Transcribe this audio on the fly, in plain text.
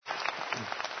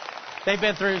They've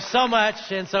been through so much,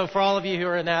 and so for all of you who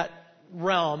are in that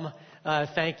realm,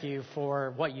 thank you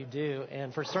for what you do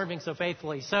and for serving so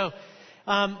faithfully. So,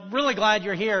 really glad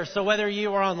you're here. So whether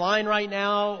you are online right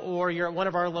now, or you're at one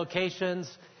of our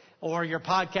locations, or you're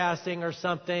podcasting or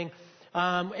something,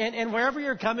 and wherever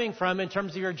you're coming from in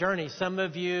terms of your journey, some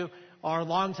of you are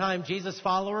longtime Jesus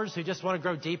followers who just want to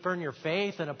grow deeper in your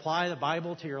faith and apply the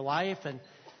Bible to your life, and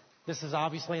this is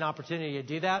obviously an opportunity to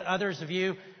do that. Others of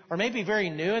you are maybe very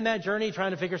new in that journey,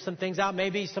 trying to figure some things out.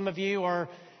 Maybe some of you are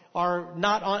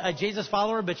not a Jesus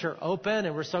follower, but you're open,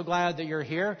 and we're so glad that you're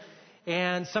here.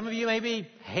 And some of you maybe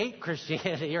hate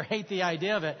Christianity or hate the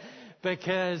idea of it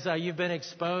because you've been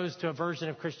exposed to a version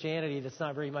of Christianity that's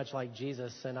not very much like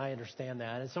Jesus, and I understand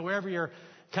that. And so wherever you're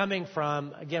coming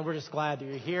from, again, we're just glad that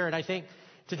you're here. And I think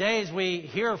today, as we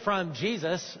hear from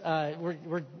Jesus,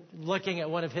 we're looking at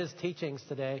one of his teachings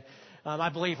today. I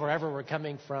believe wherever we're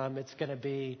coming from, it's going to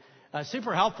be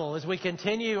super helpful as we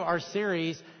continue our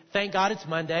series, Thank God It's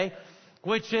Monday,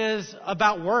 which is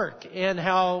about work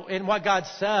and what God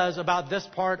says about this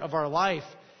part of our life.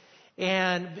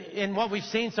 And what we've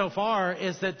seen so far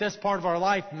is that this part of our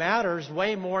life matters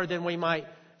way more than we might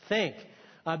think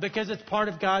because it's part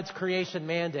of God's creation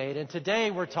mandate. And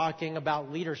today we're talking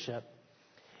about leadership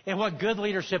and what good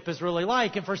leadership is really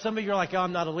like. And for some of you, you're like, oh,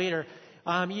 I'm not a leader.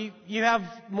 You have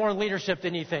more leadership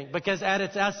than you think, because at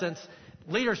its essence,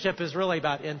 leadership is really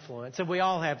about influence. And we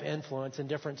all have influence in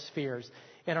different spheres,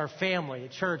 in our family,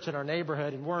 church, in our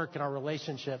neighborhood, and work, and our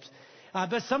relationships.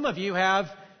 But some of you have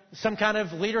some kind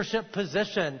of leadership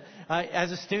position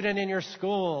as a student in your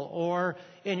school or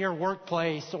in your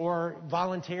workplace or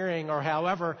volunteering or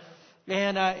however.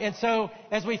 And so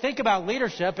as we think about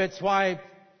leadership, it's why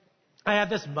I have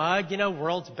this mug,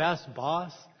 World's Best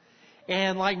Boss.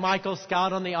 And like Michael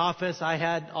Scott on The Office,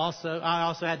 I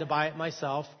also had to buy it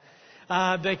myself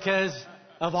because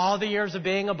of all the years of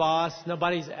being a boss,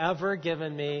 nobody's ever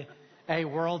given me a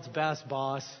World's Best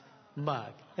Boss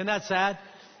mug. Isn't that sad?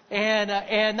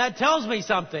 And that tells me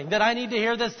something, that I need to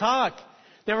hear this talk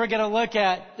that we're going to look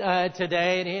at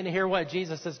today and hear what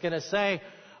Jesus is going to say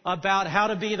about how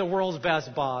to be the world's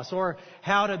best boss, or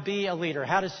how to be a leader,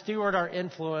 how to steward our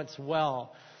influence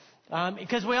well.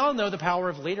 Because we all know the power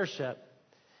of leadership.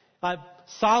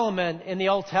 Solomon in the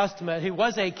Old Testament, who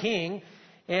was a king,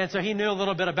 and so he knew a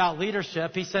little bit about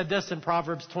leadership, he said this in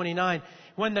Proverbs 29,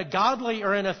 when the godly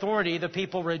are in authority, the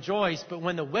people rejoice, but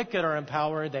when the wicked are in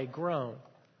power, they groan.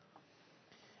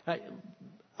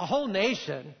 A whole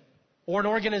nation or an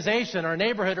organization or a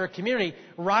neighborhood or a community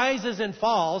rises and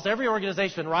falls. Every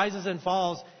organization rises and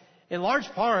falls in large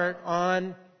part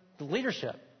on the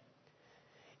leadership.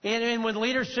 And when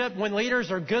leaders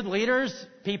are good leaders,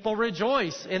 people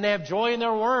rejoice and they have joy in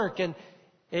their work.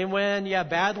 And when you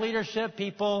have bad leadership,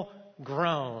 people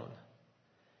groan.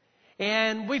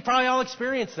 And we've probably all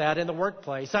experienced that in the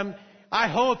workplace. I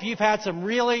hope you've had some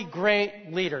really great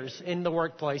leaders in the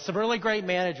workplace, some really great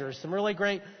managers, some really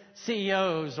great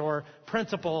CEOs or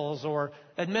principals or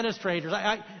administrators.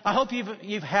 I hope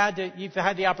you've had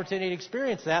the opportunity to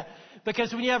experience that,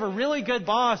 because when you have a really good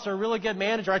boss or a really good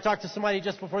manager, I talked to somebody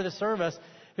just before the service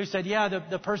who said, yeah,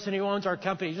 the person who owns our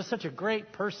company is just such a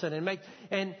great person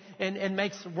and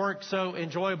makes work so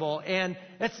enjoyable, and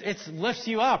it lifts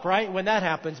you up, right, when that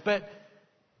happens. But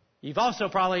you've also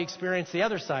probably experienced the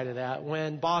other side of that,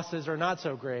 when bosses are not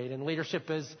so great and leadership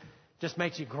just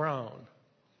makes you groan.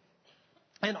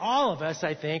 And all of us,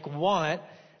 I think, want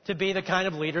to be the kind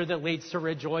of leader that leads to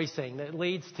rejoicing, that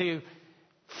leads to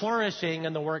flourishing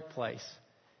in the workplace.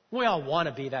 We all want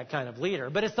to be that kind of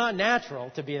leader, but it's not natural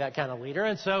to be that kind of leader.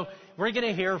 And so we're going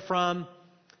to hear from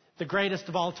the greatest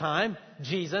of all time,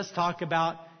 Jesus, talk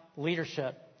about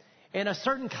leadership, and a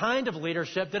certain kind of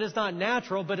leadership that is not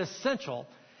natural but essential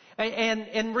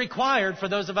and required for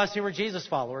those of us who are Jesus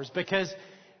followers. Because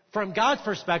from God's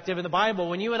perspective in the Bible,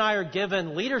 when you and I are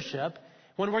given leadership,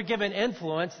 when we're given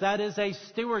influence, that is a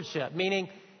stewardship, meaning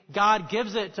God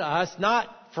gives it to us, not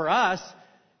for us,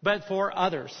 but for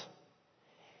others.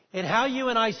 And how you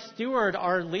and I steward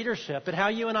our leadership and how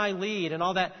you and I lead and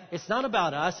all that, it's not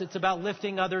about us. It's about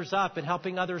lifting others up and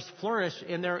helping others flourish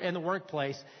in the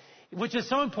workplace, which is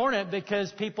so important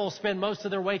because people spend most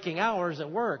of their waking hours at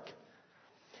work.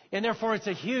 And therefore, it's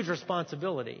a huge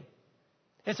responsibility.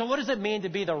 And so what does it mean to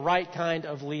be the right kind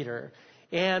of leader?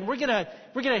 And we're gonna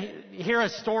hear a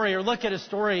story, or look at a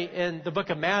story in the book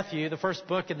of Matthew, the first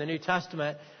book in the New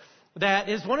Testament, that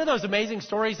is one of those amazing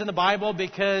stories in the Bible,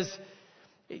 because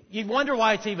you wonder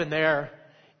why it's even there.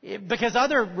 Because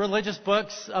other religious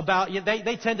books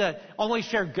they tend to only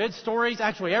share good stories.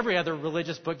 Actually, every other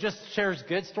religious book just shares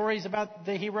good stories about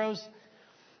the heroes.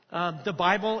 The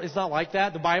Bible is not like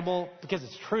that. The Bible, because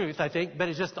it's truth, I think, but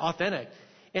it's just authentic.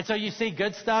 And so you see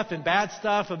good stuff and bad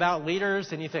stuff about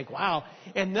leaders, and you think, wow.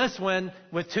 And this one,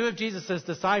 with two of Jesus'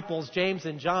 disciples, James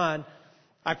and John,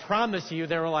 I promise you,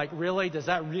 they were like, really? Does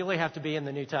that really have to be in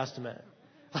the New Testament?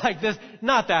 Like this,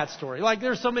 not that story. Like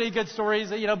there's so many good stories,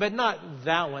 but not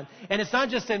that one. And it's not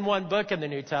just in one book in the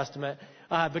New Testament,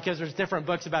 because there's different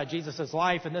books about Jesus'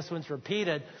 life, and this one's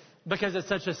repeated because it's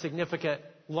such a significant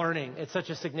learning. It's such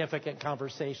a significant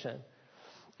conversation.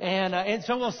 And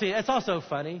so we'll see. It's also a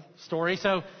funny story.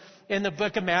 So in the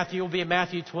book of Matthew, we'll be in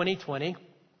Matthew 20:20.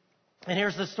 And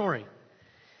here's the story.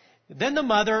 Then the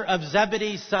mother of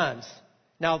Zebedee's sons.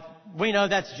 Now, we know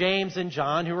that's James and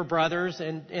John, who were brothers,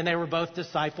 and they were both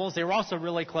disciples. They were also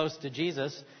really close to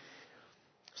Jesus.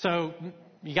 So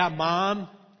you got mom,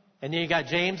 and then you got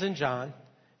James and John.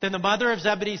 Then the mother of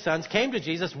Zebedee's sons came to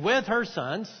Jesus with her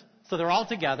sons. So they're all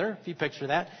together, if you picture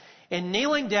that. And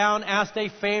kneeling down, asked a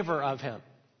favor of him.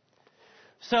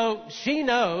 So she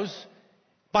knows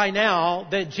by now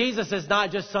that Jesus is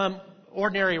not just some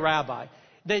ordinary rabbi.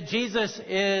 That Jesus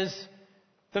is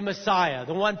the Messiah,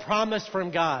 the one promised from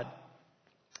God.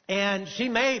 And she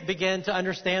may begin to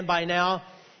understand by now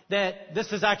that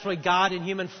this is actually God in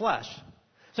human flesh.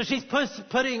 So she's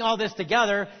putting all this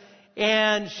together,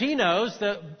 and she knows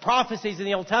the prophecies in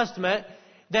the Old Testament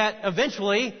that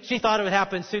eventually, she thought it would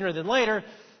happen sooner than later,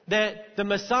 that the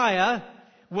Messiah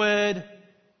would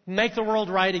make the world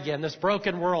right again, this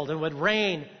broken world, and would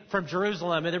reign from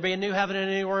Jerusalem, and there'd be a new heaven and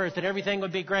a new earth, and everything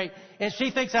would be great. And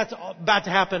she thinks that's about to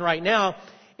happen right now.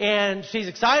 And she's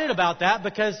excited about that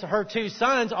because her two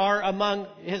sons are among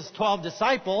his 12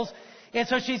 disciples. And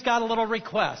so she's got a little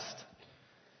request.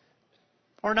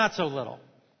 Or not so little.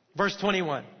 Verse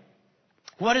 21.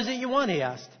 What is it you want? He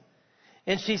asked.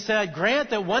 And she said,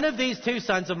 grant that one of these two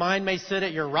sons of mine may sit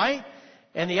at your right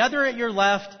and the other at your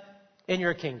left in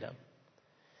your kingdom.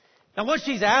 Now what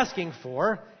she's asking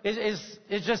for is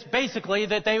just basically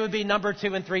that they would be number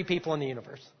 2 and 3 people in the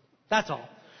universe. That's all.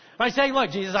 By saying, look,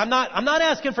 Jesus, I'm not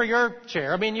asking for your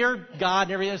chair. I mean, you're God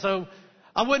and everything, so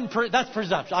I wouldn't, that's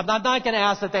presumption. I'm not going to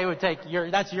ask that they would take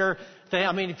that's your thing.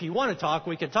 I mean, if you want to talk,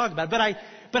 we can talk about it.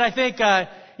 But I think,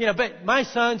 but my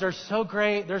sons are so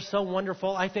great. They're so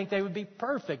wonderful. I think they would be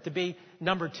perfect to be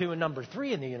number 2 and number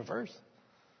 3 in the universe.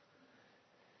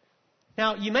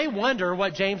 Now, you may wonder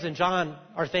what James and John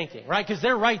are thinking, right? Because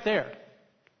they're right there.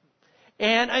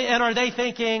 And are they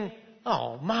thinking,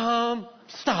 oh, Mom,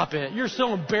 stop it. You're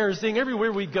so embarrassing.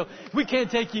 Everywhere we go, we can't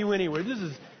take you anywhere.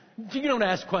 You don't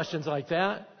ask questions like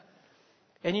that.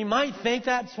 And you might think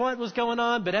that's what was going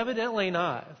on, but evidently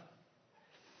not.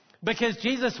 Because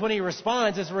Jesus, when he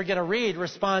responds, as we're going to read,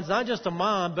 responds not just to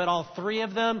Mom, but all 3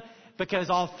 of them, because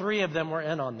all 3 of them were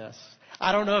in on this.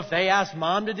 I don't know if they asked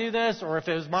Mom to do this or if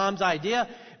it was Mom's idea,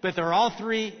 but they're all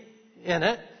 3 in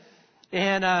it.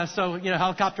 And so,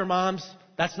 helicopter moms,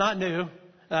 that's not new.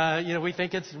 We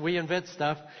think we invent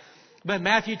stuff. But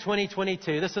Matthew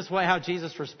 20:22, this is how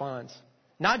Jesus responds.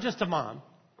 Not just to Mom,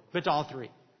 but to all 3.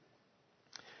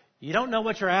 You don't know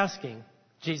what you're asking,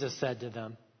 Jesus said to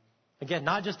them. Again,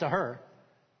 not just to her,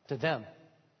 to them.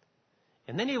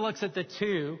 And then he looks at the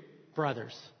 2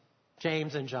 brothers,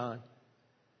 James and John.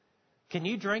 Can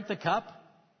you drink the cup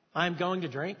I'm going to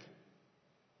drink?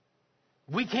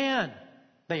 We can,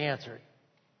 they answered.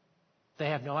 They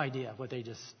have no idea what they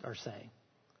just are saying.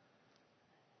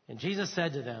 And Jesus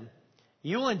said to them,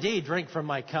 you will indeed drink from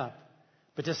my cup,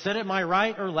 but to sit at my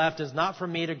right or left is not for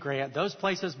me to grant. Those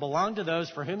places belong to those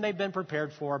for whom they've been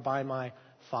prepared for by my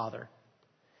Father.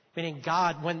 Meaning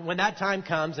God, when that time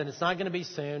comes, and it's not going to be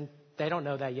soon, they don't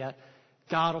know that yet,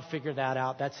 God will figure that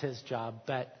out. That's his job.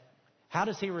 But how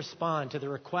does he respond to the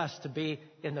request to be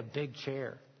in the big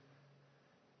chair?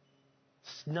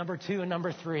 It's number 2 and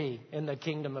number 3 in the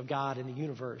kingdom of God in the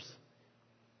universe.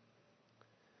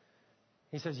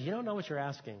 He says, you don't know what you're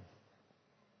asking.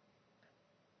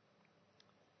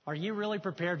 Are you really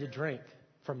prepared to drink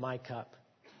from my cup?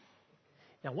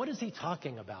 Now, what is he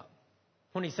talking about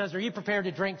when he says, are you prepared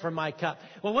to drink from my cup?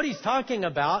 Well, what he's talking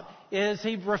about is,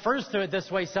 he refers to it this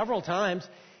way several times,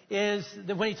 is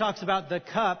that when he talks about the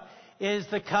cup, is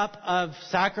the cup of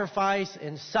sacrifice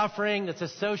and suffering that's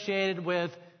associated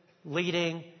with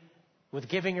leading, with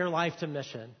giving your life to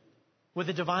mission, with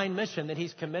the divine mission that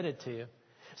he's committed to.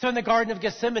 So in the Garden of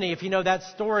Gethsemane, if you know that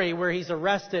story where he's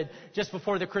arrested just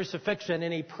before the crucifixion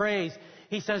and he prays,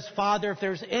 he says, Father, if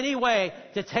there's any way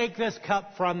to take this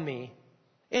cup from me,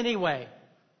 any way,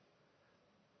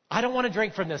 I don't want to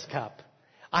drink from this cup.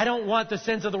 I don't want the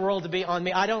sins of the world to be on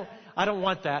me. I don't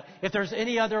want that. If there's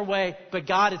any other way, but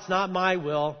God, it's not my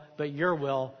will, but your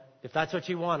will. If that's what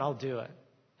you want, I'll do it.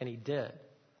 And he did.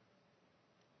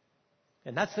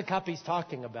 And that's the cup he's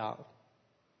talking about.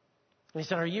 And he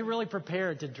said, are you really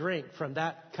prepared to drink from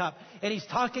that cup? And he's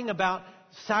talking about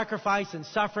sacrifice and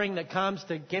suffering that comes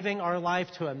to giving our life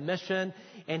to a mission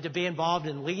and to be involved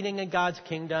in leading in God's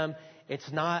kingdom. It's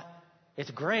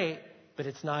great, but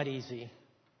it's not easy.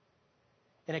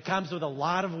 And it comes with a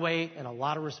lot of weight and a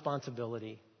lot of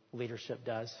responsibility. Leadership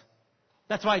does.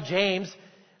 That's why James,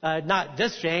 not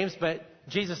this James, but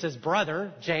Jesus'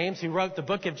 brother, James, who wrote the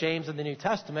book of James in the New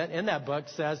Testament, in that book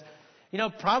says,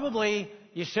 probably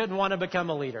you shouldn't want to become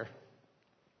a leader.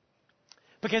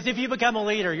 Because if you become a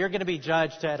leader, you're going to be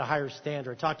judged at a higher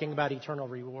standard, talking about eternal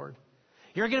reward.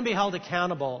 You're going to be held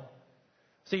accountable.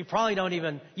 So you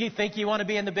probably you think you want to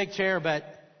be in the big chair, but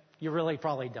you really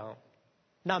probably don't.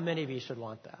 Not many of you should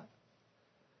want that.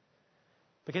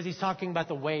 Because he's talking about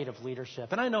the weight of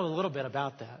leadership. And I know a little bit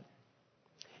about that.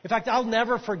 In fact, I'll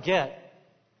never forget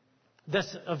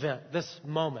this event, this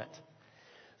moment.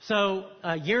 So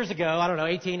years ago, I don't know,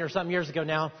 18 or something years ago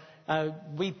now, I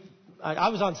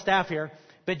was on staff here,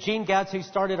 but Gene Getz, who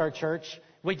started our church,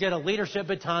 we did a leadership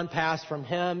baton pass from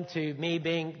him to me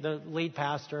being the lead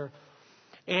pastor.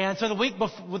 And so the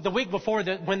week before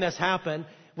when this happened,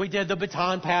 we did the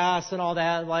baton pass and all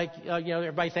that,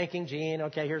 everybody thanking Gene.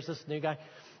 Okay, here's this new guy.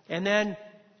 And then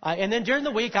during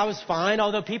the week, I was fine,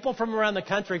 although people from around the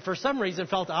country, for some reason,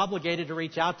 felt obligated to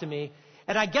reach out to me.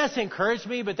 And I guess encouraged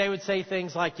me, but they would say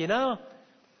things like,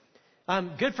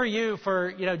 good for you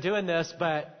for, doing this,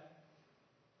 but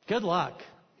good luck.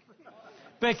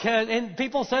 And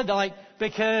people said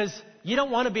because you don't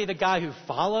want to be the guy who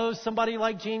follows somebody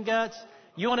like Gene Getz.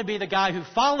 You want to be the guy who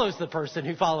follows the person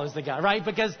who follows the guy, right?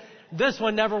 Because this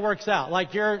one never works out.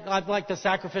 You're like the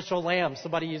sacrificial lamb.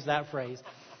 Somebody used that phrase.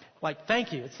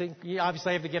 Thank you. You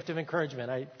obviously have the gift of encouragement.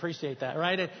 I appreciate that,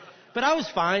 right? But I was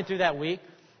fine through that week.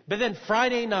 But then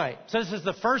Friday night, so this is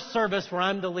the first service where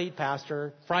I'm the lead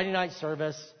pastor, Friday night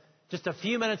service. Just a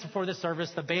few minutes before the service,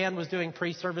 the band was doing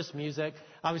pre-service music.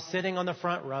 I was sitting on the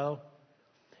front row.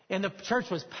 And the church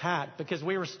was packed because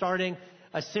we were starting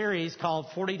a series called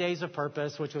 40 Days of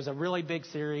Purpose, which was a really big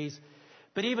series.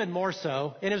 But even more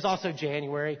so, and it was also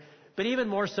January, but even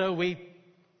more so,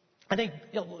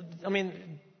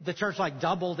 the church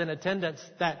doubled in attendance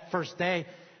that first day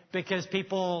because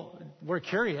people were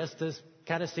curious to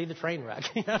kind of see the train wreck,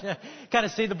 kind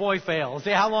of see the boy fail,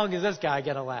 see how long is this guy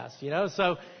going to last,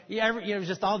 So,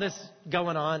 just all this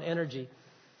going on, energy.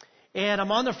 And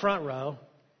I'm on the front row,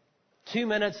 3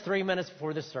 minutes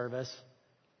before the service.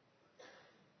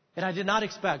 And I did not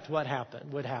expect what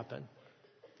would happen.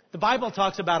 The Bible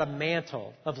talks about a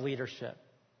mantle of leadership.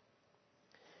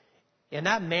 And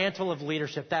that mantle of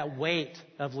leadership, that weight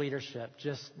of leadership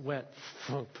just went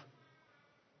foop.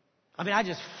 I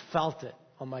just felt it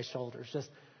on my shoulders, just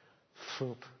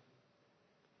foop.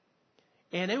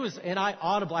 And I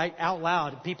audibly, out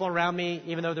loud, people around me,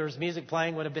 even though there was music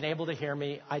playing, would have been able to hear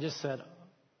me. I just said,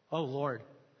 oh Lord,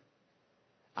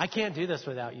 I can't do this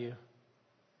without you.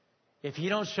 If you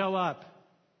don't show up,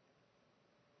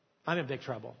 I'm in big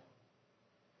trouble.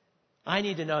 I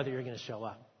need to know that you're going to show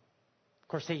up. Of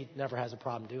course, he never has a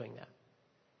problem doing that.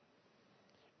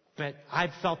 But I've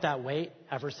felt that weight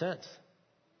ever since.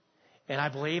 And I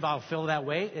believe I'll feel that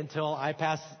weight until I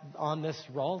pass on this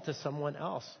role to someone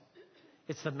else.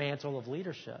 It's the mantle of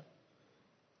leadership.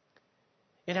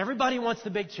 And everybody wants the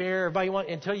big chair,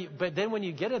 but then when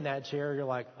you get in that chair, you're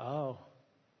like, oh.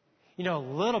 A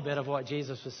little bit of what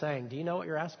Jesus was saying. Do you know what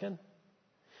you're asking?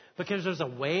 Because there's a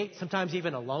weight, sometimes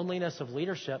even a loneliness of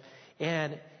leadership.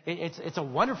 And it's a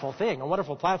wonderful thing, a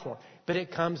wonderful platform. But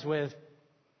it comes with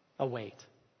a weight.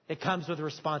 It comes with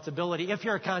responsibility. If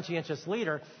you're a conscientious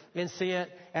leader and see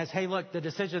it as, hey, look, the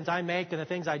decisions I make and the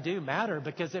things I do matter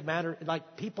because it matters.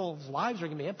 People's lives are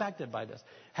going to be impacted by this,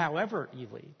 however you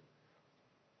lead.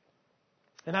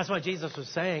 And that's what Jesus was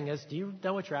saying is, do you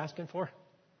know what you're asking for?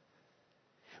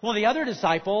 Well, the other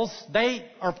disciples, they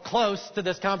are close to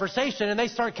this conversation and they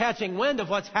start catching wind of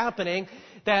what's happening,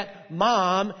 that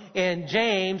Mom and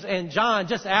James and John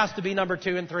just asked to be number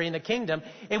 2 and 3 in the kingdom.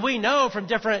 And we know from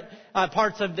different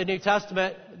parts of the New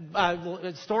Testament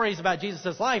stories about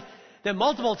Jesus' life that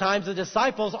multiple times the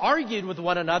disciples argued with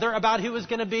one another about who was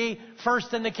going to be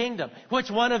first in the kingdom, which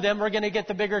one of them were going to get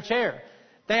the bigger chair.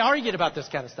 They argued about this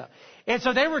kind of stuff. And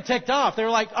so they were ticked off. They were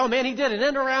like, oh man, he did an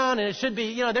end around and it should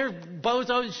be, they're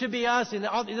bozos, it should be us, and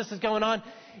all this is going on.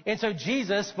 And so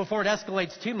Jesus, before it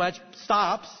escalates too much,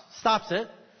 stops it,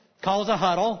 calls a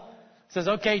huddle, says,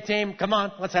 okay team, come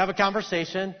on, let's have a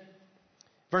conversation.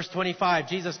 Verse 25,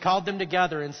 Jesus called them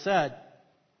together and said,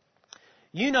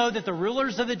 you know that the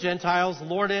rulers of the Gentiles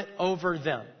lord it over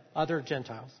them, other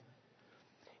Gentiles.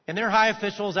 and their high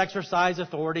officials exercise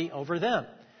authority over them.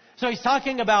 So he's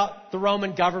talking about the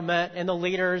Roman government and the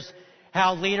leaders,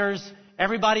 how leaders,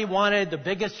 everybody wanted the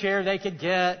biggest share they could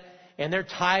get, and their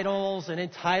titles and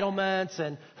entitlements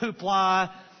and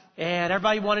hoopla, and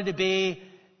everybody wanted to be,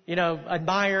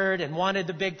 admired and wanted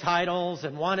the big titles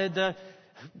and wanted the,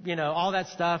 all that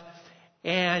stuff.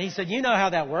 And he said, you know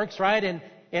how that works, right?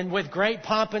 And with great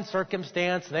pomp and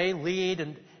circumstance, they lead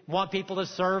and want people to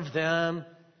serve them.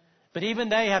 But even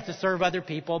they have to serve other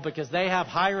people because they have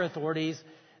higher authorities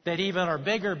that even are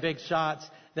bigger big shots,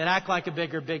 that act like a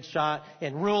bigger big shot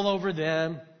and rule over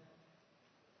them.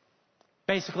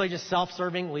 Basically just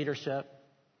self-serving leadership.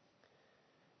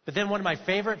 But then one of my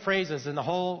favorite phrases in the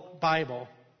whole Bible,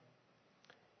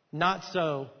 not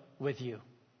so with you.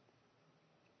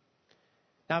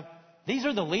 Now, these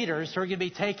are the leaders who are going to be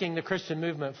taking the Christian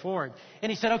movement forward. And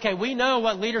he said, okay, we know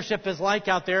what leadership is like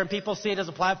out there, and people see it as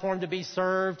a platform to be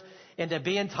served and to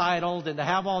be entitled and to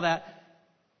have all that.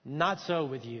 Not so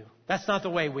with you. That's not the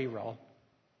way we roll.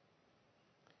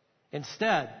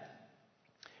 Instead,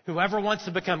 whoever wants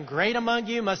to become great among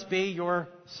you must be your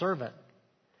servant.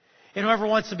 And whoever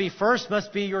wants to be first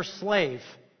must be your slave.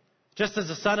 Just as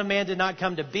the Son of Man did not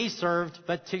come to be served,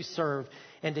 but to serve,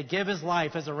 and to give his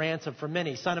life as a ransom for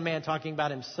many. Son of Man talking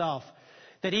about himself.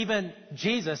 That even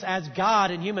Jesus, as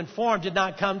God in human form, did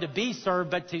not come to be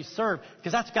served, but to serve.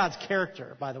 Because that's God's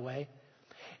character, by the way.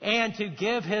 And to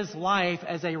give his life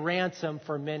as a ransom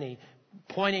for many.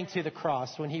 Pointing to the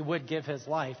cross when he would give his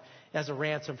life as a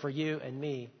ransom for you and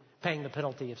me, paying the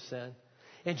penalty of sin.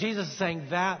 And Jesus is saying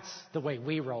that's the way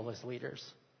we roll as leaders.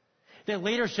 That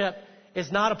leadership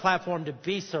is not a platform to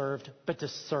be served, but to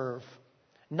serve.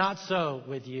 Not so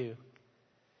with you.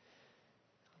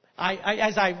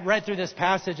 As I read through this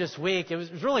passage this week, it was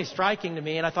really striking to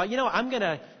me, and I thought, I'm going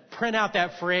to print out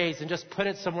that phrase and just put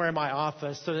it somewhere in my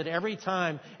office so that every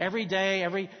time, every day,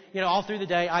 all through the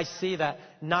day, I see that,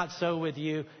 not so with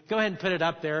you. Go ahead and put it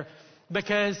up there,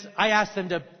 because I asked them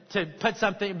to put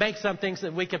something, make something so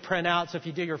that we could print out. So if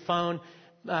you do your phone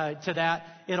to that,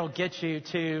 it'll get you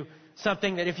to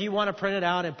something that if you want to print it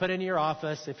out and put it in your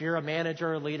office, if you're a manager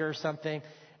or a leader or something,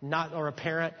 or a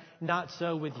parent, not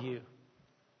so with you.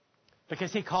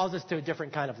 Because he calls us to a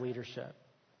different kind of leadership.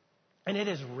 And it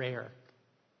is rare.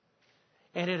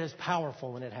 And it is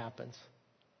powerful when it happens.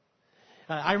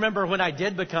 I remember when I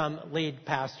did become lead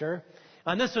pastor,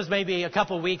 and this was maybe a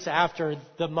couple weeks after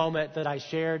the moment that I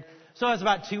shared. So I was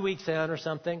about 2 weeks in or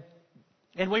something.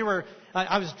 And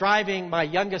I was driving my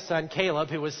youngest son, Caleb,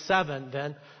 who was 7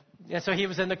 then. And so he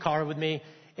was in the car with me.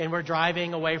 And we're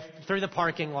driving away through the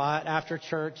parking lot after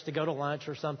church to go to lunch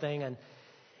or something.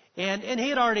 And he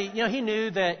had already, he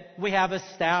knew that we have a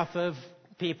staff of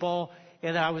people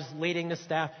and that I was leading the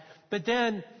staff. But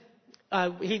then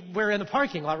we're in the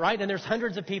parking lot, right? And there's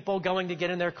hundreds of people going to get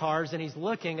in their cars. And he's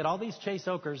looking at all these Chase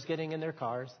Okers getting in their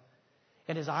cars.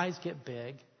 And his eyes get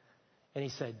big. And he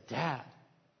said, Dad,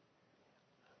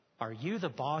 are you the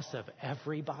boss of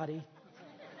everybody?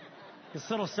 This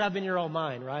little 7-year-old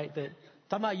mind, right?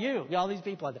 Talking about you, all these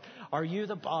people out there. Are you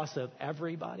the boss of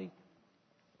everybody?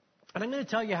 And I'm going to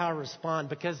tell you how I respond,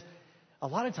 because a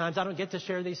lot of times I don't get to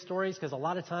share these stories, because a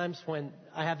lot of times when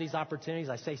I have these opportunities,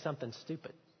 I say something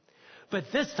stupid. But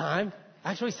this time,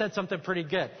 I actually said something pretty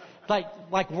good,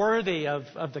 like worthy of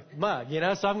the mug,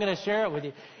 So I'm going to share it with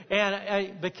you,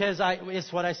 and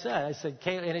it's what I said. I said,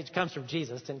 Caleb, and it comes from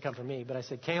Jesus, didn't come from me, but I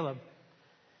said, Caleb,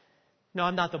 no,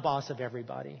 I'm not the boss of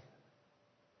everybody.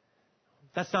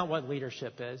 That's not what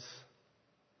leadership is.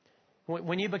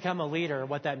 When you become a leader,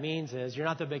 what that means is you're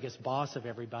not the biggest boss of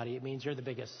everybody. It means you're the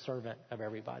biggest servant of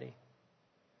everybody.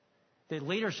 That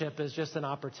leadership is just an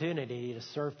opportunity to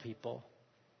serve people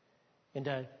and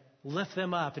to lift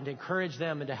them up and to encourage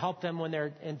them and to help them when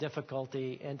they're in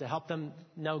difficulty and to help them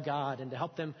know God and to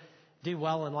help them do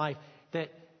well in life. That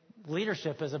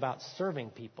leadership is about serving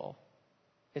people.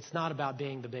 It's not about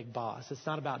being the big boss. It's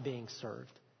not about being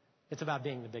served. It's about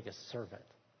being the biggest servant.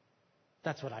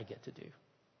 That's what I get to do.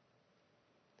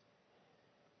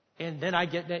 And then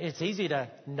it's easy to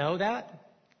know that,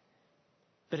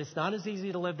 but it's not as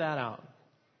easy to live that out.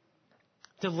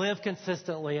 To live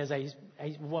consistently as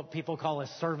what people call a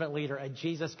servant leader, a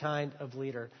Jesus kind of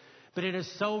leader. But it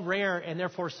is so rare and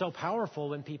therefore so powerful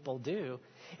when people do.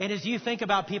 And as you think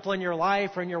about people in your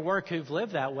life or in your work who've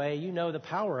lived that way, you know the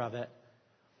power of it.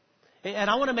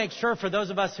 And I want to make sure for those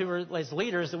of us who are as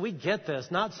leaders that we get this.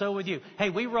 Not so with you.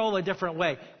 Hey, we roll a different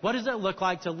way. What does it look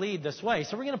like to lead this way?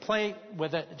 So we're going to play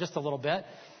with it just a little bit.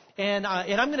 And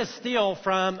I'm going to steal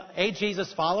from a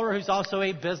Jesus follower who's also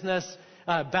a business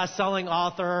best-selling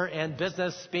author and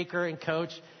business speaker and coach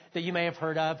that you may have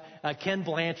heard of. Ken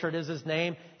Blanchard is his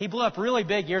name. He blew up really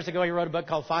big years ago. He wrote a book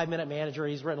called 5 Minute Manager.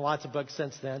 He's written lots of books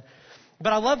since then.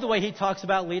 But I love the way he talks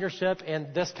about leadership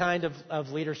and this kind of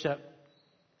leadership.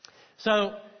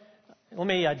 So let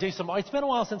me do some. It's been a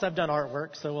while since I've done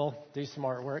artwork, so we'll do some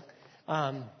artwork.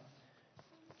 I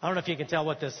don't know if you can tell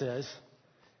what this is.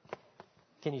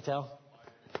 Can you tell?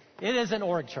 It is an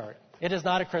org chart. It is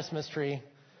not a Christmas tree.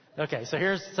 Okay,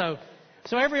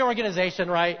 so every organization,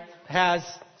 right, has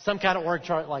some kind of org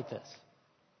chart like this.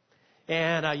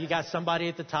 And you got somebody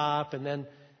at the top, and then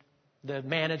the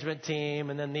management team,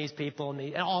 and then these people,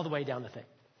 and all the way down the thing.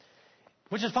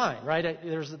 Which is fine, right?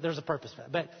 There's a purpose for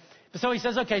that. But so he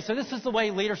says, okay, so this is the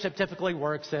way leadership typically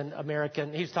works in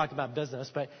American. He was talking about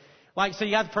business, but so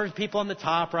you have the people on the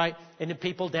top, right, and the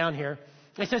people down here.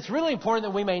 He said it's really important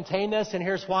that we maintain this, and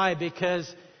here's why.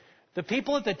 Because the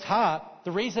people at the top,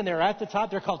 the reason they're at the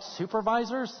top, they're called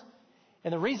supervisors.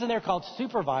 And the reason they're called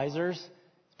supervisors is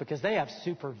because they have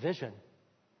supervision.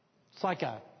 It's like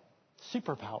a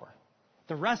superpower.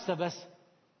 The rest of us,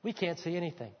 we can't see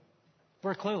anything.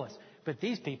 We're clueless. But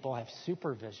these people have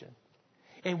supervision.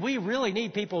 And we really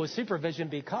need people with supervision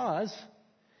because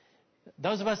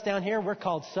those of us down here, we're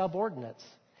called subordinates.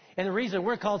 And the reason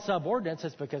we're called subordinates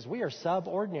is because we are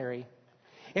subordinary.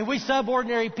 And we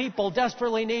subordinary people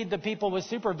desperately need the people with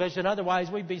supervision.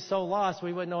 Otherwise, we'd be so lost,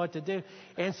 we wouldn't know what to do.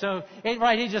 And so,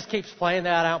 right, he just keeps playing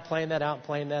that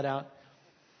out.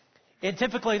 And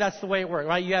typically, that's the way it works,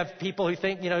 right? You have people who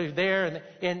think, there,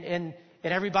 and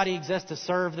everybody exists to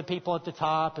serve the people at the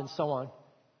top, and so on.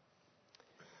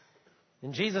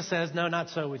 And Jesus says, no, not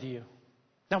so with you.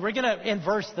 Now, we're going to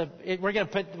invert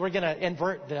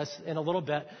this in a little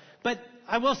bit. But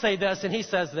I will say this, and he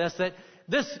says this, that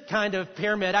this kind of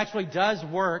pyramid actually does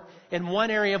work in one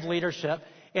area of leadership,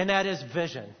 and that is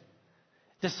vision,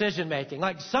 decision making.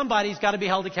 Like somebody's got to be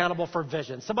held accountable for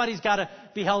vision. Somebody's got to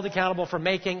be held accountable for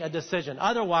making a decision.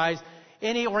 Otherwise,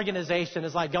 any organization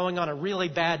is like going on a really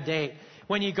bad date.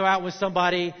 When you go out with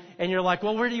somebody and you're like,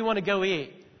 well, where do you want to go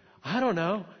eat? I don't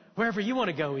know. Wherever you want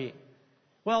to go eat.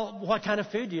 Well, what kind of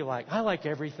food do you like? I like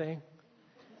everything.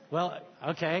 Well,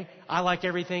 okay, I like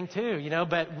everything too,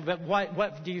 but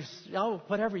what do you,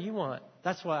 whatever you want.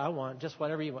 That's what I want, just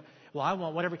whatever you want. Well, I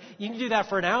want whatever. You can do that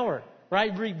for an hour,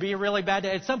 right? Be a really bad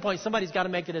day. At some point, somebody's got to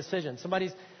make a decision.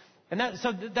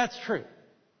 That's true.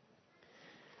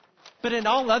 But in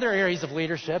all other areas of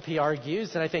leadership, he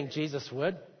argues, and I think Jesus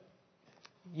would,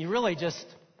 you really just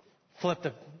flip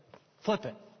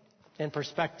it in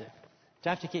perspective. Do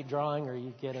I have to keep drawing, or are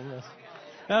you getting this?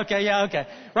 Okay.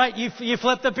 Right, you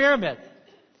flip the pyramid.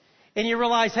 And you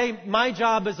realize, hey, my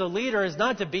job as a leader is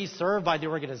not to be served by the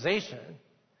organization.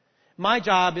 My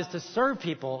job is to serve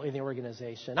people in the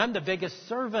organization. I'm the biggest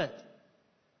servant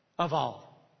of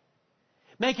all.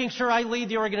 Making sure I lead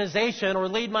the organization or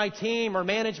lead my team or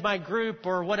manage my group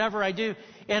or whatever I do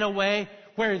in a way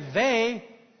where they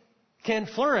can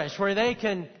flourish, where they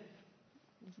can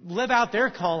live out their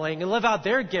calling and live out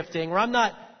their gifting, where I'm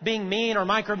not being mean or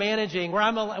micromanaging, where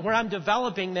I'm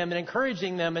developing them and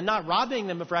encouraging them and not robbing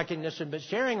them of recognition, but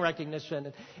sharing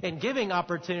recognition and giving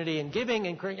opportunity and giving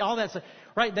and all that stuff.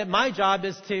 Right? That my job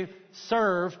is to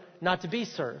serve, not to be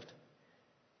served.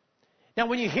 Now,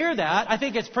 when you hear that, I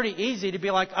think it's pretty easy to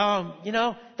be like,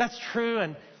 that's true,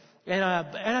 and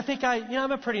I think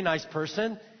I'm a pretty nice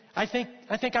person. I think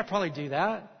I probably do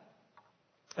that.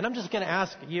 And I'm just going to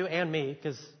ask you and me,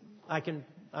 because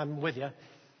I'm with you,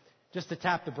 just to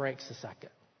tap the brakes a second.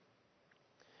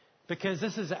 Because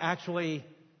this is actually,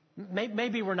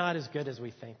 maybe we're not as good as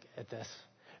we think at this.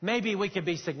 Maybe we could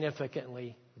be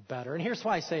significantly better. And here's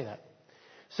why I say that.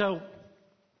 So,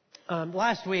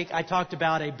 last week I talked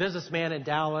about a businessman in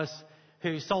Dallas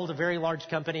who sold a very large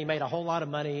company, made a whole lot of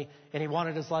money, and he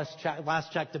wanted his last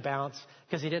check to bounce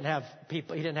because he didn't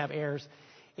have heirs,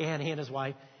 and he and his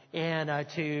wife. And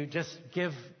to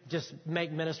just make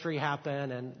ministry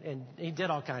happen, and he did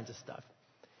all kinds of stuff.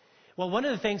 Well, one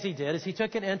of the things he did is he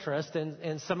took an interest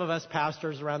in some of us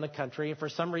pastors around the country. And for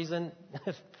some reason,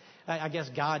 I guess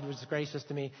God was gracious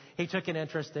to me. He took an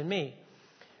interest in me.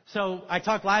 So I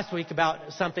talked last week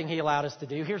about something he allowed us to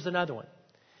do. Here's another one.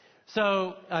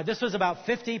 So this was about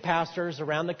 50 pastors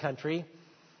around the country,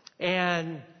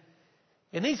 and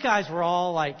these guys were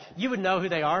all like, you would know who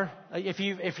they are.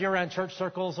 If you're around church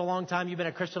circles a long time, you've been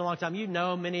a Christian a long time, you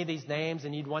know many of these names,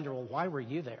 and you'd wonder, well, why were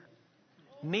you there?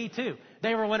 Me too.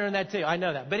 They were wondering that too. I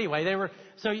know that. But anyway,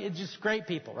 so just great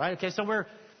people, right? Okay, so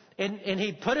and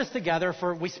he put us together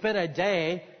we spent a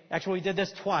day, actually we did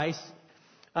this twice.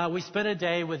 We spent a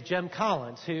day with Jim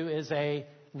Collins, who is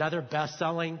another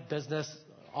best-selling business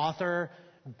author,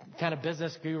 kind of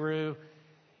business guru.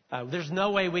 There's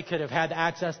no way we could have had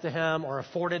access to him or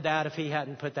afforded that if he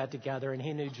hadn't put that together, and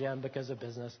he knew Jim because of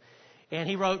business. And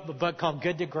he wrote a book called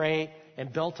Good to Great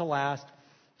and Built to Last.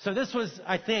 So this was,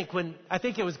 I think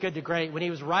it was Good to Great. When he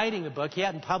was writing the book, he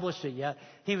hadn't published it yet.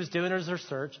 He was doing his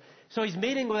research. So he's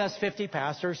meeting with us 50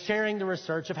 pastors, sharing the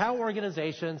research of how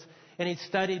organizations, and he'd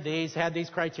studied these, had these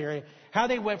criteria, how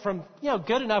they went from,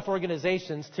 good enough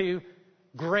organizations to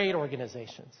great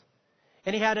organizations.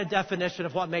 And he had a definition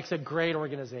of what makes a great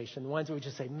organization. The ones that would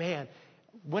just say, man,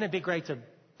 wouldn't it be great to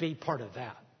be part of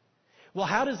that? Well,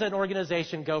 how does an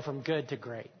organization go from good to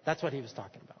great? That's what he was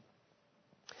talking about.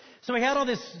 So he had all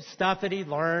this stuff that he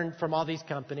learned from all these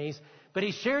companies, but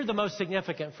he shared the most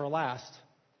significant for last,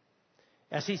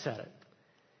 as he said it.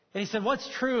 And he said, what's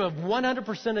true of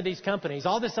 100% of these companies?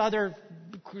 All this other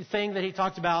thing that he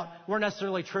talked about weren't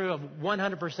necessarily true of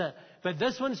 100%. But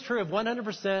this one's true of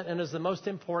 100% and is the most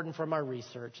important from our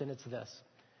research, and it's this.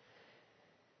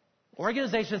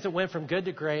 Organizations that went from good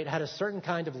to great had a certain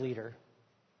kind of leader.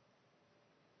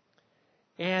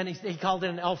 And he called it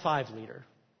an L5 leader,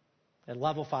 a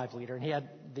level 5 leader, and he had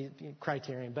the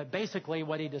criterion. But basically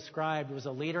what he described was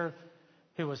a leader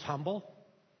who was humble,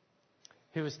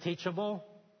 who was teachable,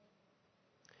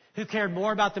 who cared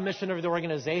more about the mission of the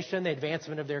organization, the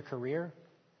advancement of their career,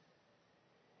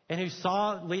 and who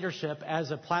saw leadership as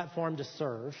a platform to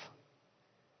serve,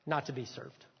 not to be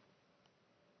served.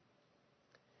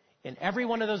 And every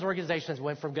one of those organizations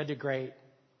went from good to great.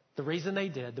 The reason they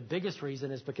did, the biggest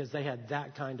reason, is because they had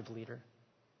that kind of leader.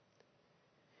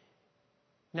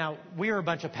 Now, we are a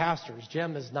bunch of pastors.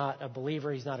 Jim is not a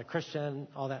believer. He's not a Christian,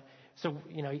 all that. So,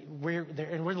 we're there,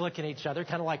 and we're looking at each other,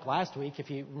 kind of like last week, if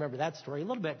you remember that story, a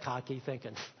little bit cocky,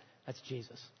 thinking, that's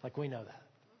Jesus. Like, we know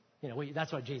that.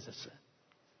 That's what Jesus said.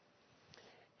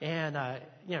 And,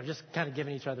 just kind of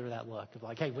giving each other that look of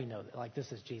like, hey, we know that. Like,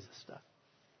 this is Jesus stuff.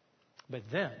 But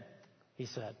then he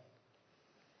said,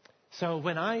 so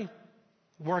when I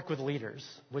work with leaders,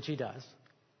 which he does,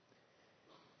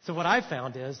 so what I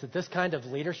found is that this kind of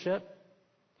leadership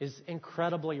is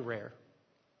incredibly rare.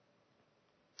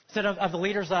 So of the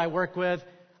leaders that I work with,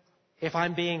 if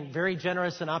I'm being very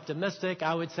generous and optimistic,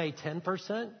 I would say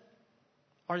 10%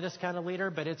 are this kind of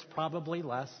leader, but it's probably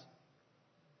less.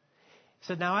 He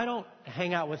said, now I don't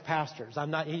hang out with pastors.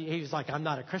 He was like, I'm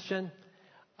not a Christian.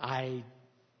 I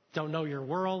don't know your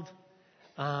world.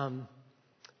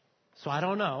 So I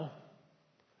don't know.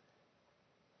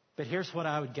 But here's what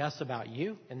I would guess about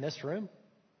you in this room.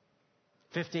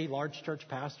 50 large church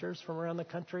pastors from around the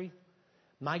country.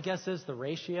 My guess is the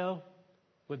ratio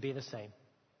would be the same.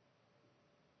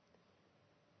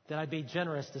 That I'd be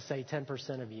generous to say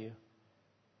 10% of you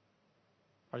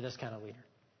are this kind of leader.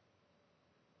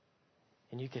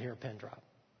 And you could hear a pin drop.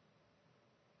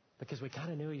 Because we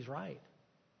kind of knew he's right.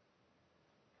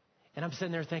 And I'm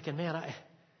sitting there thinking, man,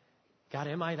 God,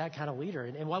 am I that kind of leader?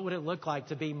 And what would it look like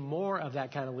to be more of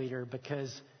that kind of leader?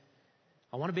 Because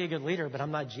I want to be a good leader, but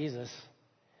I'm not Jesus.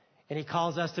 And he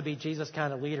calls us to be Jesus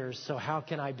kind of leaders. So how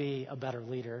can I be a better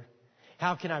leader?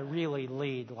 How can I really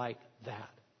lead like that?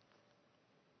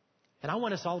 And I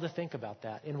want us all to think about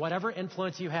that. In whatever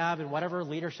influence you have, in whatever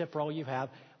leadership role you have,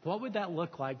 what would that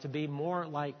look like to be more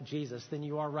like Jesus than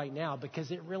you are right now?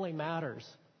 Because it really matters.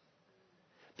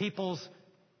 People's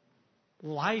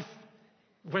life,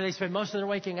 where they spend most of their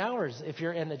waking hours, if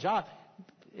you're in the job,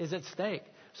 is at stake.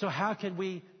 So how can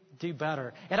we do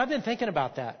better? And I've been thinking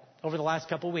about that over the last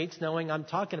couple of weeks, knowing I'm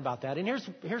talking about that. And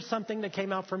here's something that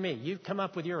came out for me. You've come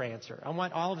up with your answer. I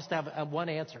want all of us to have one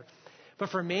answer. But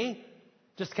for me,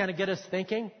 just to kind of get us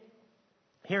thinking,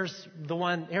 I'm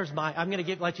going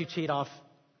to let you cheat off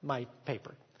my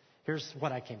paper. Here's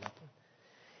what I came up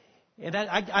with. And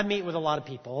I meet with a lot of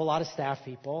people, a lot of staff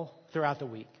people throughout the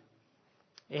week.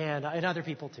 And other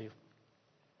people too.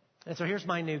 And so here's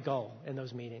my new goal in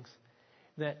those meetings.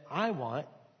 That I want,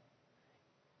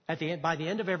 by the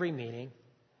end of every meeting,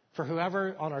 for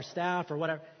whoever on our staff or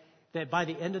whatever, that by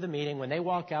the end of the meeting, when they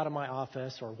walk out of my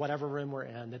office or whatever room we're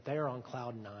in, that they are on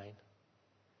cloud 9.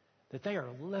 That they are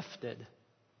lifted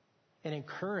and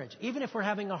encouraged. Even if we're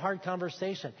having a hard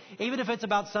conversation. Even if it's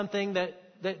about something that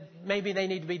maybe they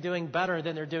need to be doing better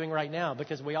than they're doing right now,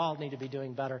 because we all need to be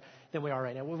doing better than we are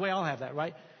right now. We all have that,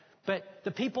 right? But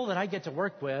the people that I get to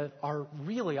work with are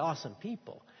really awesome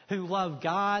people who love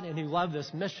God and who love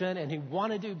this mission and who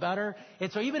want to do better.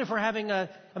 And so even if we're having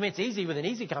it's easy with an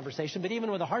easy conversation, but even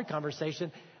with a hard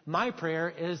conversation, my prayer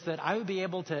is that I would be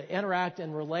able to interact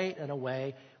and relate in a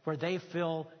way where they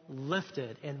feel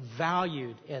lifted and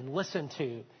valued and listened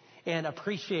to and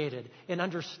appreciated and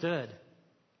understood.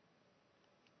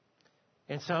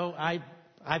 And so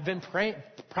I've been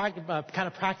kind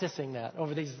of practicing that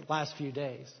over these last few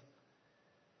days.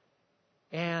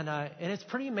 And it's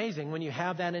pretty amazing when you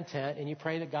have that intent and you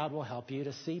pray that God will help you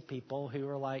to see people who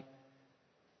are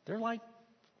they're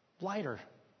lighter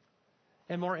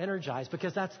and more energized,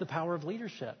 because that's the power of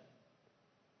leadership.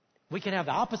 We can have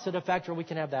the opposite effect, or we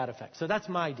can have that effect. So that's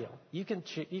my deal. You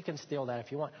can steal that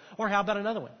if you want. Or how about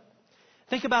another one?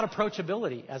 Think about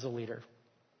approachability as a leader.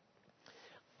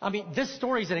 I mean, this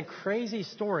story is a crazy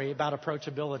story about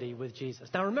approachability with Jesus.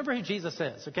 Now, remember who Jesus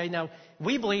is, okay? Now,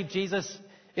 we believe Jesus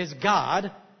is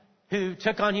God who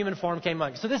took on human form, came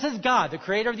among us. So this is God, the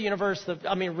creator of the universe,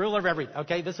 ruler of everything,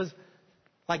 okay? This is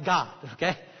like God,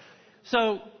 okay?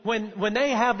 So when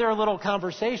they have their little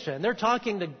conversation, they're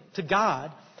talking to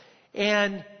God,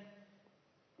 and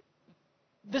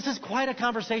this is quite a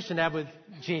conversation to have with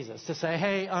Jesus, to say,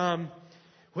 hey,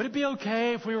 would it be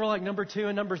okay if we were like number 2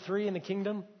 and number 3 in the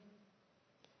kingdom?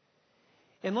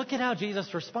 And look at how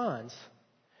Jesus responds.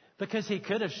 Because he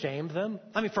could have shamed them.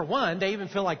 I mean, for one, they even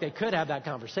feel like they could have that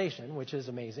conversation, which is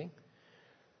amazing.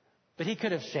 But he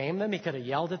could have shamed them. He could have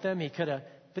yelled at them.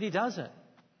 But he doesn't.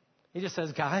 He just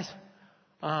says, guys,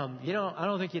 I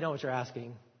don't think you know what you're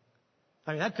asking.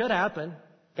 I mean, that could happen.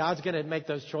 God's going to make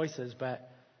those choices. But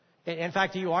in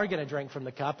fact, you are going to drink from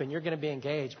the cup and you're going to be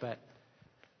engaged. But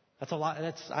that's a lot.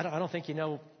 I don't think you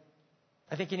know.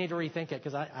 I think you need to rethink it,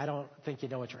 because I don't think you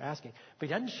know what you're asking. But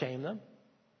he doesn't shame them.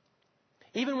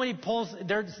 Even when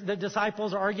the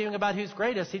disciples are arguing about who's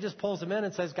greatest, he just pulls them in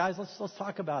and says, guys, let's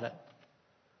talk about it.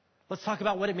 Let's talk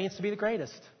about what it means to be the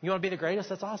greatest. You want to be the greatest?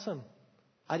 That's awesome.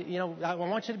 I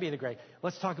want you to be the great.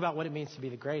 Let's talk about what it means to be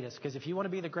the greatest. Because if you want to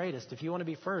be the greatest, if you want to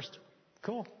be first,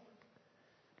 cool.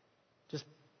 Just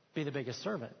be the biggest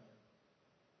servant.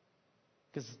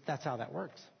 Because that's how that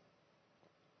works.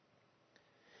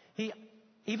 He,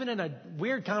 even in a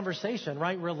weird conversation,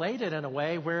 right, related in a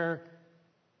way where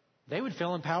they would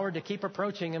feel empowered to keep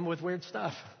approaching him with weird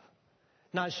stuff.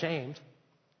 Not shamed.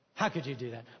 How could you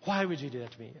do that? Why would you do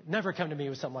that to me? Never come to me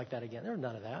with something like that again. There was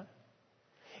none of that.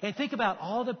 And think about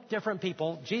all the different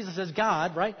people. Jesus is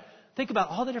God, right? Think about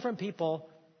all the different people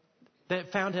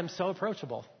that found him so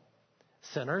approachable.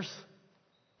 Sinners,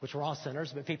 which were all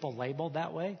sinners, but people labeled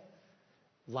that way.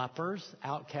 Lepers,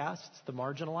 outcasts, the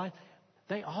marginalized.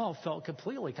 They all felt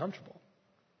completely comfortable.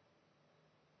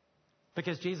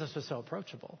 Because Jesus was so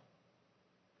approachable.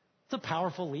 It's a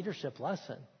powerful leadership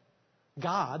lesson.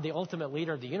 God, the ultimate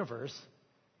leader of the universe,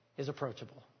 is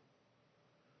approachable.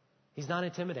 He's not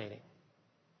intimidating.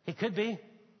 He could be,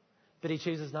 but he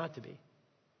chooses not to be.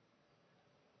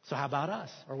 So how about us?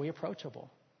 Are we approachable?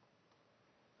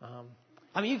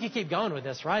 You can keep going with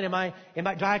this, right? Do I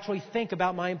actually think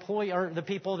about my employee or the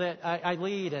people that I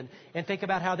lead and think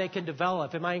about how they can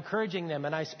develop? Am I encouraging them?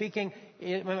 Am I speaking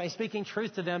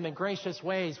truth to them in gracious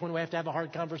ways when we have to have a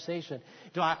hard conversation?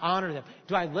 Do I honor them?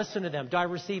 Do I listen to them? Do I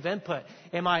receive input?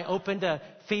 Am I open to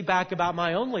feedback about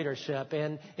my own leadership?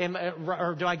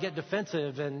 Or do I get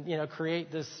defensive and,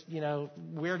 create this,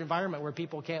 weird environment where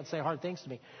people can't say hard things to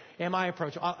me? Am I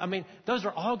approachable? Those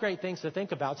are all great things to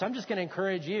think about. So I'm just going to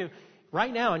encourage you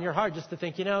right now in your heart just to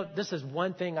think, this is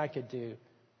one thing I could do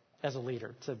as a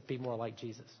leader to be more like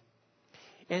Jesus.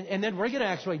 And then we're going to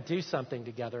actually do something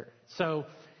together. So,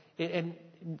 and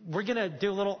we're going to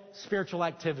do a little spiritual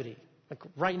activity, like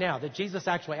right now, that Jesus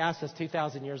actually asked us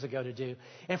 2,000 years ago to do.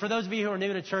 And for those of you who are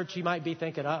new to church, you might be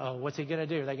thinking, what's he going to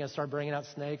do? Are they going to start bringing out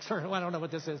snakes? Or I don't know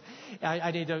what this is.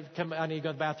 I need to go to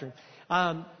the bathroom.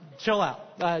 Chill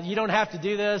out. You don't have to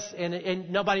do this, and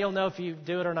nobody will know if you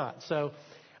do it or not. So,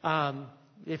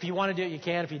 if you want to do it, you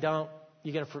can. If you don't,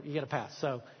 you get a pass.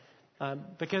 So,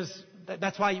 because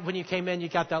that's why when you came in, you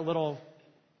got that little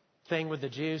thing with the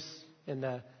juice and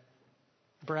the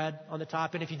bread on the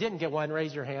top. And if you didn't get one,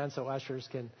 raise your hand so ushers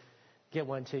can get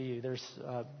one to you. There's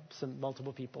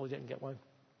multiple people who didn't get one.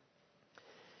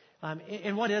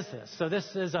 And what is this? So this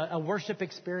is a worship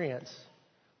experience,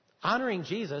 honoring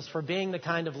Jesus for being the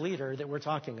kind of leader that we're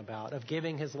talking about, of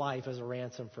giving his life as a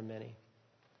ransom for many.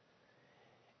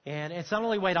 And it's not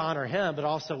only a way to honor him, but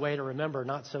also a way to remember,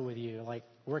 not so with you. Like,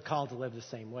 we're called to live the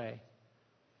same way.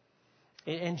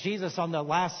 And Jesus, on the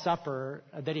Last Supper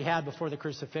that he had before the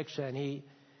crucifixion,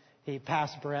 he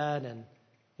passed bread and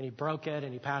he broke it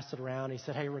and he passed it around. He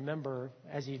said, hey, remember,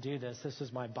 as you do this, this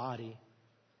is my body.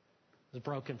 It was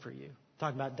broken for you.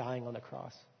 Talking about dying on the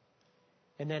cross.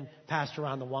 And then passed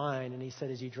around the wine, and he said,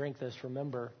 as you drink this,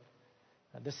 remember,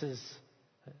 this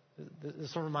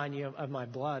will remind you of my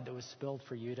blood that was spilled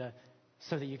for you,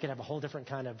 so that you can have a whole different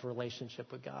kind of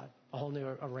relationship with God, a whole new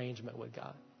arrangement with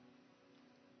God.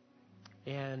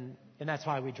 And that's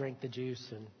why we drink the juice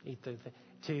and eat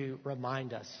to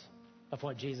remind us of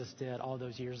what Jesus did all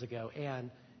those years ago,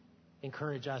 and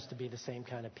encourage us to be the same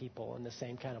kind of people and the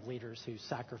same kind of leaders who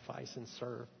sacrifice and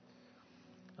serve.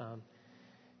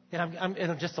 And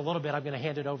in just a little bit, I'm going to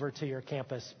hand it over to your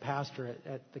campus pastor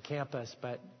at the campus,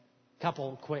 but a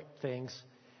couple quick things.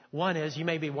 One is, you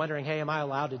may be wondering, hey, am I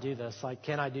allowed to do this? Like,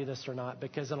 can I do this or not?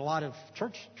 Because in a lot of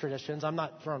church traditions, I'm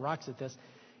not throwing rocks at this,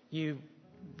 you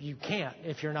can't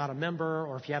if you're not a member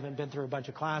or if you haven't been through a bunch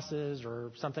of classes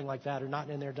or something like that or not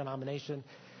in their denomination.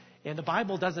 And the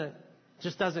Bible doesn't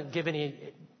give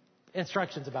any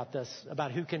instructions about this,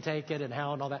 about who can take it and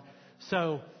how and all that.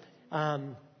 So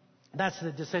that's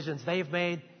the decisions they've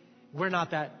made.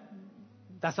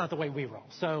 That's not the way we roll.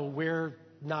 So we're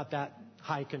not that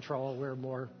high control. We're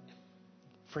more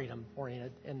freedom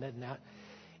oriented and than that.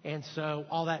 And so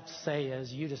all that to say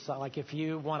is, you decide, like, if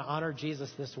you want to honor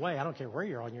Jesus this way, I don't care where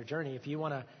you're on your journey. If you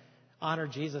want to honor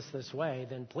Jesus this way,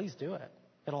 then please do it.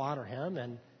 It'll honor him,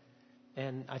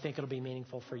 and I think it'll be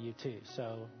meaningful for you too.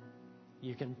 So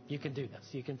you can do this.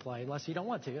 You can play unless you don't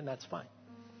want to, and that's fine.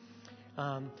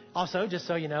 Also, just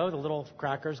so you know, the little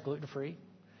crackers, gluten-free.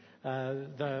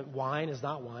 The wine is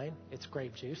not wine. It's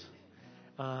grape juice,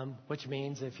 which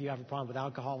means if you have a problem with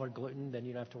alcohol or gluten, then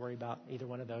you don't have to worry about either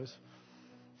one of those.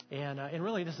 And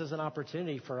really, this is an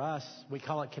opportunity for us. We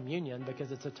call it communion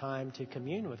because it's a time to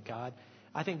commune with God.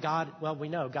 I think we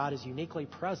know God is uniquely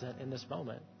present in this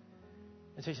moment.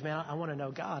 And so you say, man, I want to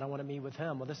know God. I want to meet with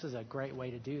him. Well, this is a great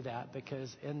way to do that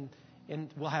because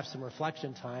we'll have some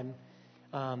reflection time.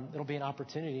 It'll be an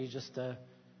opportunity just to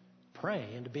pray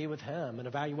and to be with him and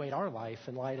evaluate our life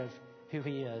in light of who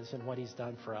he is and what he's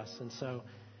done for us. And so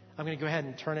I'm going to go ahead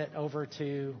and turn it over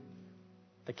to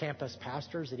the campus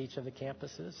pastors at each of the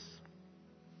campuses.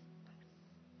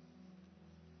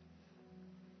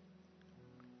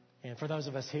 And for those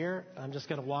of us here, I'm just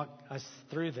going to walk us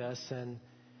through this. And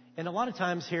a lot of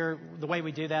times here, the way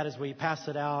we do that is we pass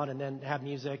it out and then have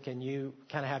music and you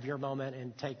kind of have your moment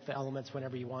and take the elements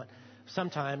whenever you want.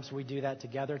 Sometimes we do that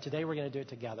together. Today we're going to do it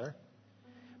together.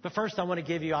 But first I want to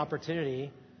give you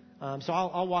opportunity. So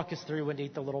I'll walk us through when to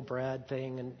eat the little bread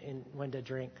thing and when to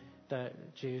drink the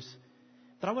juice.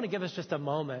 But I want to give us just a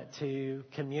moment to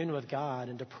commune with God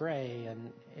and to pray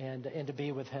and to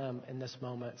be with him in this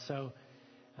moment. So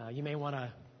you may want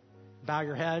to bow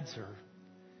your heads or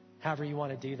however you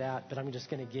want to do that. But I'm just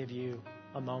going to give you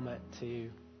a moment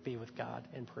to be with God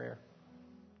in prayer.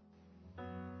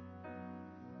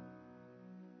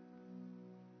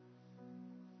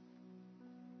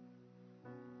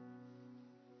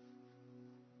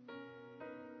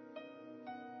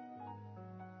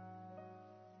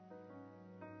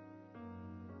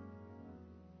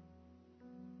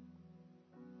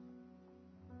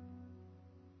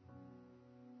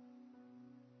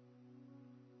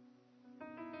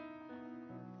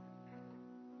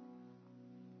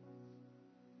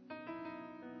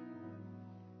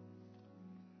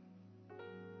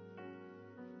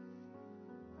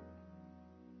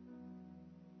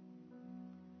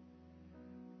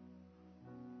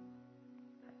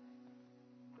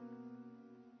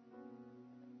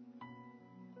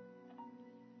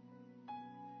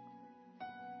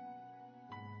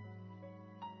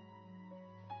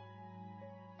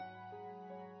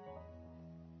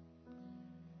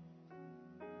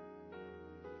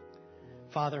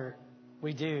 Father,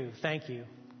 we do thank you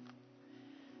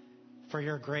for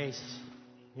your grace,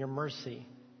 your mercy,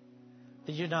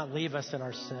 that you did not leave us in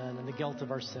our sin and the guilt of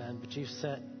our sin, but you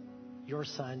sent your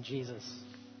Son, Jesus,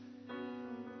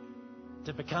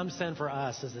 to become sin for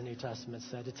us, as the New Testament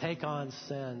said, to take on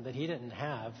sin that he didn't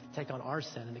have, to take on our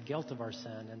sin and the guilt of our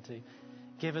sin, and to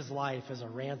give his life as a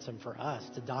ransom for us,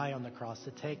 to die on the cross,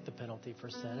 to take the penalty for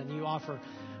sin. And you offer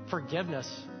forgiveness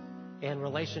and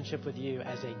relationship with you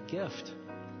as a gift.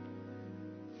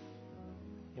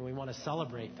 And we want to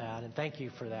celebrate that and thank you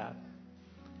for that.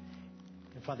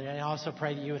 And Father, I also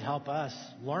pray that you would help us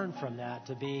learn from that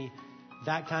to be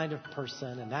that kind of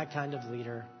person and that kind of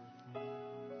leader.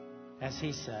 As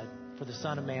he said, for the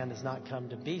Son of Man has not come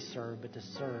to be served, but to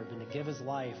serve and to give his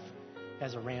life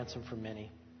as a ransom for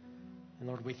many. And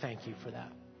Lord, we thank you for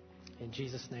that. In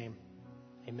Jesus' name,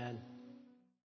 amen.